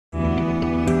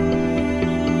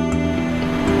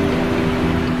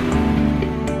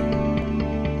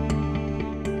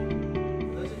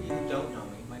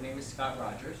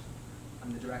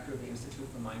director of the Institute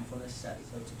for Mindfulness Studies.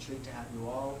 So it's a treat to have you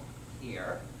all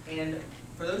here. And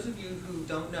for those of you who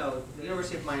don't know, the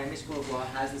University of Miami School of Law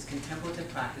has this Contemplative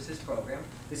Practices program.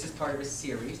 This is part of a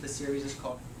series. The series is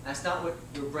called That's Not What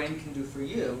Your Brain Can Do For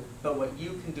You, but What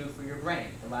You Can Do For Your Brain.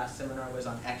 The last seminar was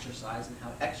on exercise and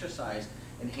how exercise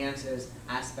enhances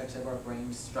aspects of our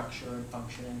brain's structure and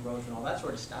function and growth and all that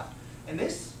sort of stuff. And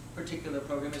this particular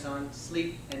program is on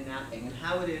sleep and napping, and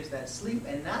how it is that sleep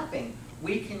and napping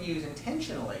we can use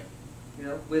intentionally,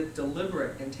 with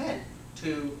deliberate intent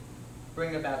to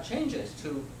bring about changes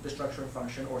to the structure and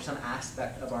function or some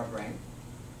aspect of our brain,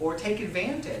 or take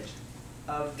advantage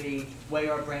of the way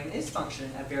our brain is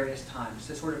functioning at various times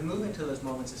to sort of move into those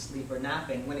moments of sleep or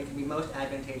napping when it can be most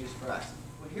advantageous for us.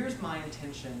 Well, here's my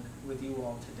intention with you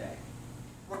all today.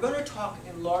 We're going to talk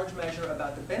in large measure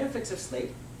about the benefits of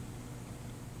sleep.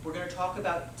 We're going to talk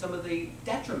about some of the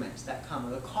detriments that come,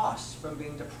 or the costs from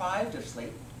being deprived of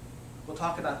sleep. We'll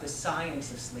talk about the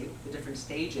science of sleep, the different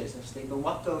stages of sleep, and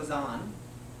what goes on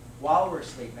while we're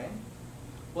sleeping.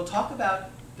 We'll talk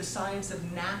about the science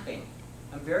of napping.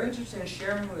 I'm very interested in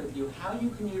sharing with you how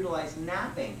you can utilize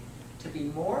napping to be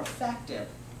more effective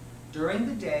during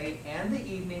the day and the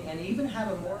evening, and even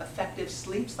have a more effective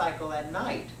sleep cycle at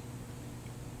night.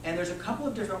 And there's a couple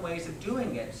of different ways of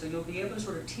doing it, so you'll be able to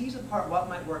sort of tease apart what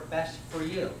might work best for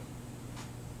you.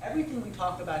 Everything we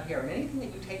talk about here, and anything that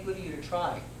you take with you to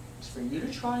try, is for you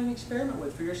to try and experiment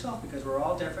with for yourself, because we're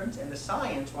all different, and the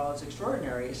science, while it's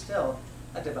extraordinary, is still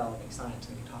a developing science.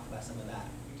 We can talk about some of that.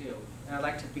 We do. And I'd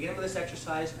like to begin with this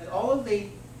exercise. And all of the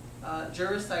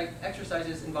Jurasite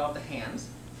exercises involve the hands,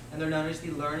 and they're known as the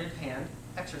learned hand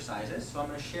exercises. So I'm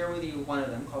going to share with you one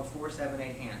of them called 4, 7,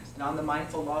 8 hands. And on the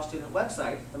Mindful Law Student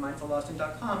website,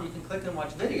 themindfullawstudent.com, you can click and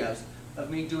watch videos of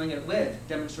me doing it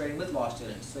demonstrating with law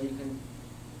students, so you can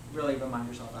really remind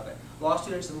yourself of it. Law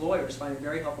students and lawyers find it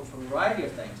very helpful for a variety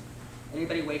of things.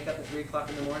 Anybody wake up at 3 o'clock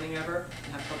in the morning ever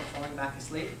and have trouble falling back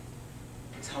asleep?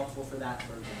 It's helpful for that,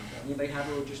 for example. Anybody have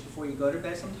it just before you go to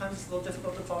bed sometimes it's a little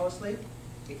difficult to fall asleep?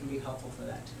 It can be helpful for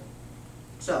that too.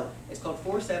 So, it's called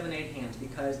 4, 7, 8 hands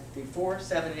because the 4,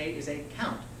 7, 8 is a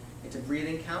count. It's a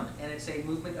breathing count, and it's a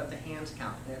movement of the hands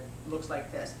count. And it looks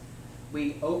like this.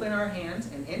 We open our hands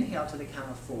and inhale to the count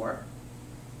of 4.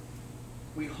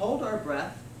 We hold our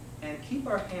breath and keep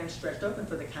our hands stretched open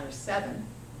for the count of 7.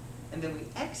 And then we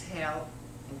exhale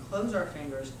and close our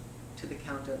fingers to the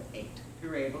count of 8. If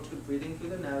you're able to, breathing through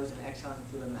the nose and exhaling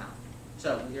through the mouth.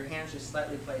 So, with your hands just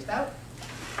slightly placed out,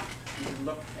 you can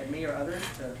look at me or others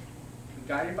to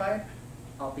guided by it.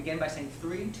 I'll begin by saying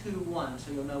 3, 2, 1,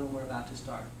 so you'll know when we're about to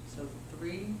start. So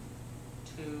 3,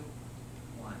 2,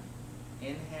 1.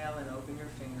 Inhale and open your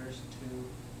fingers. 2,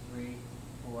 3,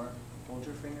 4. Hold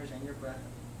your fingers and your breath.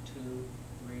 2,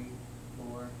 3,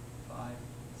 4, 5,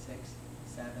 6,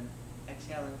 7.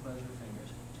 Exhale and close your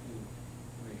fingers. 2,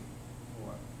 3,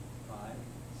 4, 5,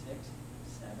 6,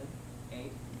 7, 8.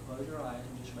 And close your eyes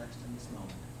and just rest in this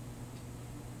moment.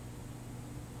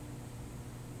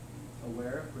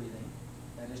 Aware of breathing,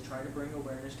 that is, try to bring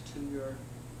awareness to your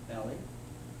belly,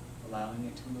 allowing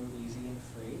it to move easy and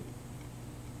free,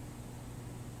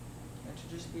 and to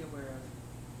just be aware of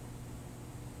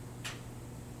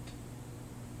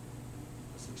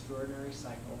this extraordinary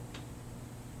cycle,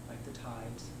 like the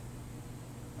tides,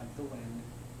 like the wind,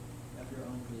 of your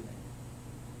own breathing.